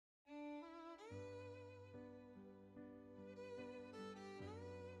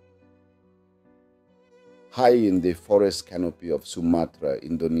High in the forest canopy of Sumatra,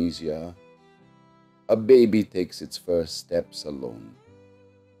 Indonesia, a baby takes its first steps alone.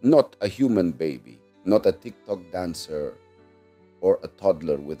 Not a human baby, not a TikTok dancer or a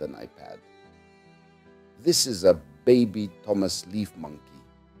toddler with an iPad. This is a baby Thomas leaf monkey,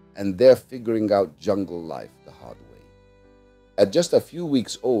 and they're figuring out jungle life the hard way. At just a few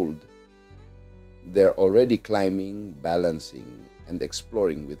weeks old, they're already climbing, balancing, and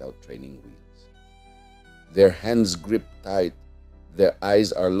exploring without training wheels. Their hands grip tight, their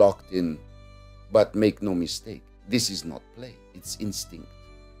eyes are locked in, but make no mistake, this is not play, it's instinct.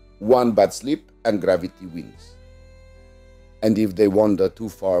 One bad slip and gravity wins. And if they wander too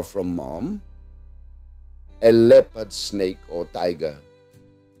far from mom, a leopard, snake, or tiger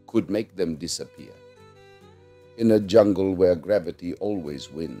could make them disappear. In a jungle where gravity always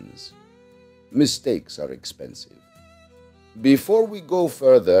wins, mistakes are expensive. Before we go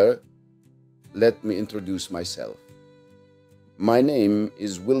further, let me introduce myself. My name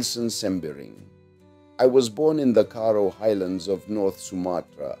is Wilson Sembiring. I was born in the Karo highlands of North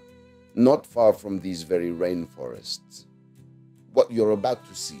Sumatra, not far from these very rainforests. What you're about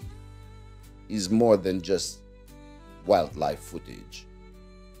to see is more than just wildlife footage.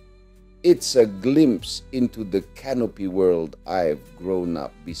 It's a glimpse into the canopy world I've grown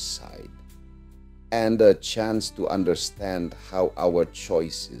up beside, and a chance to understand how our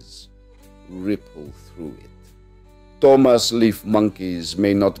choices ripple through it. Thomas leaf monkeys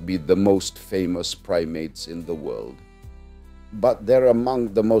may not be the most famous primates in the world, but they're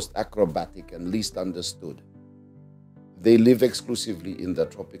among the most acrobatic and least understood. They live exclusively in the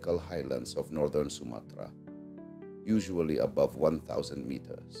tropical highlands of northern Sumatra, usually above 1,000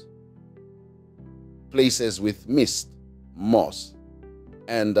 meters. Places with mist, moss,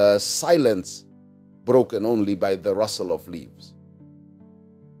 and a silence broken only by the rustle of leaves.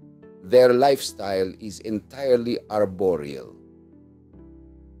 Their lifestyle is entirely arboreal,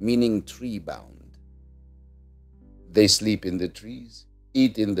 meaning tree-bound. They sleep in the trees,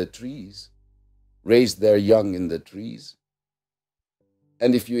 eat in the trees, raise their young in the trees,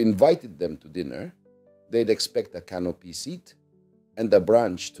 and if you invited them to dinner, they'd expect a canopy seat and a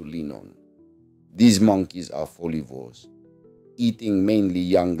branch to lean on. These monkeys are folivores, eating mainly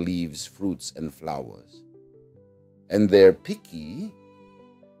young leaves, fruits, and flowers. And they're picky.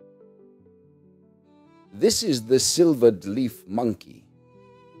 This is the silvered leaf monkey,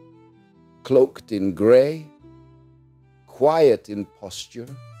 cloaked in gray, quiet in posture,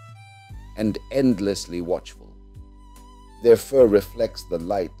 and endlessly watchful. Their fur reflects the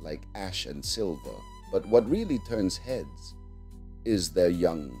light like ash and silver, but what really turns heads is their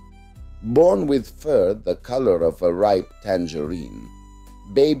young. Born with fur the color of a ripe tangerine,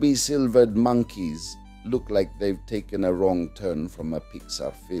 baby silvered monkeys look like they've taken a wrong turn from a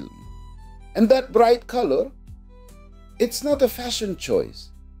Pixar film. And that bright color, it's not a fashion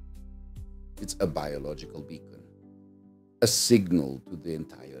choice. It's a biological beacon, a signal to the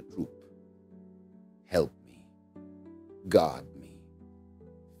entire troop. Help me, guard me,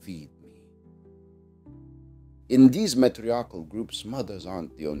 feed me. In these matriarchal groups, mothers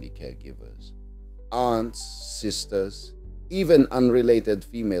aren't the only caregivers. Aunts, sisters, even unrelated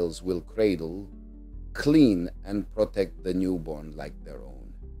females will cradle, clean, and protect the newborn like their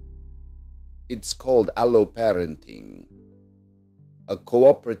own. It's called alloparenting, a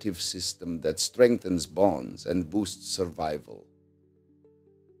cooperative system that strengthens bonds and boosts survival.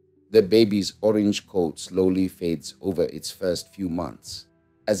 The baby's orange coat slowly fades over its first few months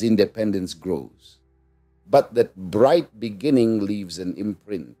as independence grows. But that bright beginning leaves an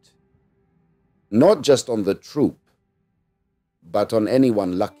imprint, not just on the troop, but on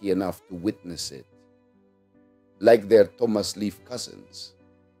anyone lucky enough to witness it. Like their Thomas leaf cousins,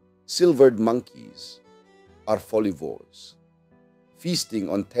 silvered monkeys are folivores, feasting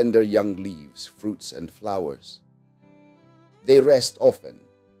on tender young leaves, fruits, and flowers. They rest often,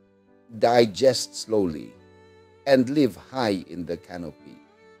 digest slowly, and live high in the canopy,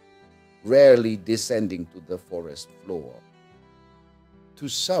 rarely descending to the forest floor. To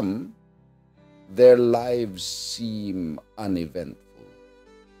some, their lives seem uneventful,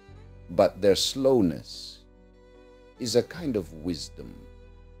 but their slowness is a kind of wisdom.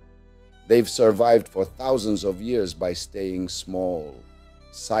 They've survived for thousands of years by staying small,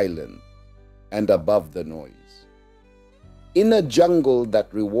 silent, and above the noise. In a jungle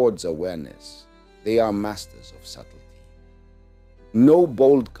that rewards awareness, they are masters of subtlety. No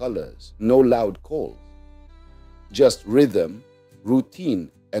bold colors, no loud calls, just rhythm,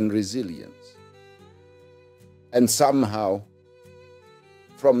 routine, and resilience. And somehow,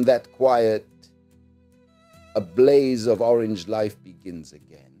 from that quiet, a blaze of orange life begins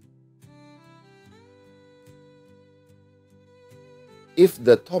again. If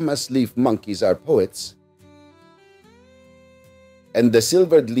the Thomas leaf monkeys are poets and the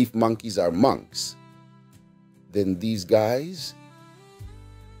silvered leaf monkeys are monks, then these guys,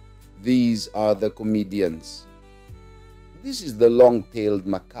 these are the comedians. This is the long-tailed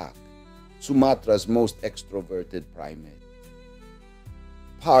macaque, Sumatra's most extroverted primate.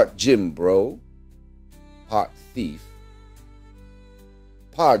 Part gym bro, part thief,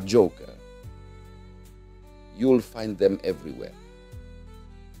 part joker. You'll find them everywhere.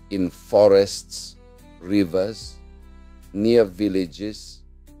 In forests, rivers, near villages,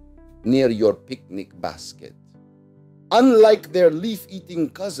 near your picnic basket. Unlike their leaf-eating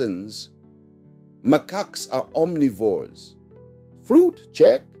cousins, macaques are omnivores. Fruit,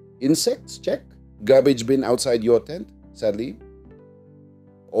 check. Insects, check. Garbage bin outside your tent, sadly,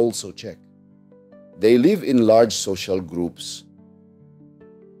 also check. They live in large social groups,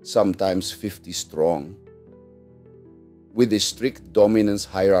 sometimes 50 strong, with a strict dominance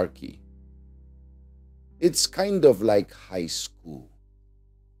hierarchy. It's kind of like high school,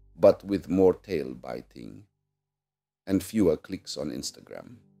 but with more tail biting and fewer clicks on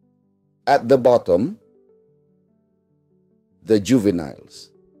Instagram. At the bottom, the juveniles.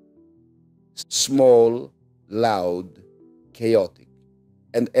 Small, loud, chaotic,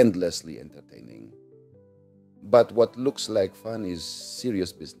 and endlessly entertaining. But what looks like fun is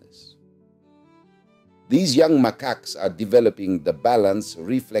serious business. These young macaques are developing the balance,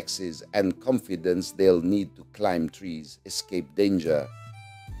 reflexes, and confidence they'll need to climb trees, escape danger,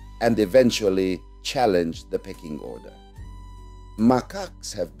 and eventually challenge the pecking order.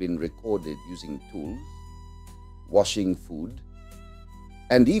 Macaques have been recorded using tools, washing food,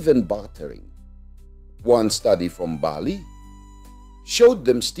 and even bartering. One study from Bali showed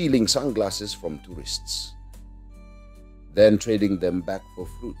them stealing sunglasses from tourists, then trading them back for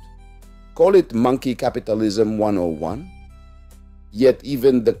fruit. Call it monkey capitalism 101, yet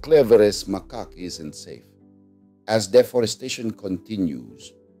even the cleverest macaque isn't safe. As deforestation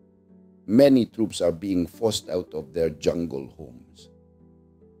continues, many troops are being forced out of their jungle homes,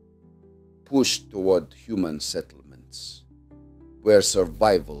 pushed toward human settlements, where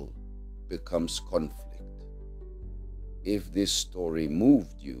survival becomes conflict. If this story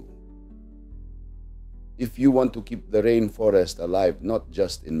moved you, if you want to keep the rainforest alive, not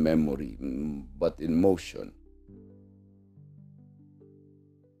just in memory, but in motion,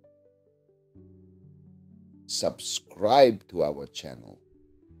 subscribe to our channel.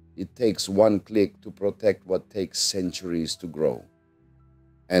 It takes one click to protect what takes centuries to grow.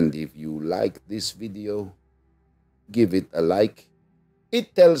 And if you like this video, give it a like.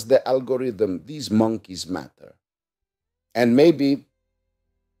 It tells the algorithm these monkeys matter. And maybe,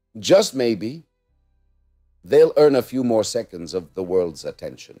 just maybe, they'll earn a few more seconds of the world's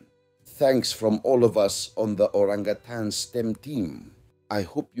attention. Thanks from all of us on the orangutan-stem team. I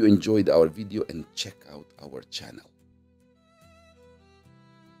hope you enjoyed our video and check out our channel.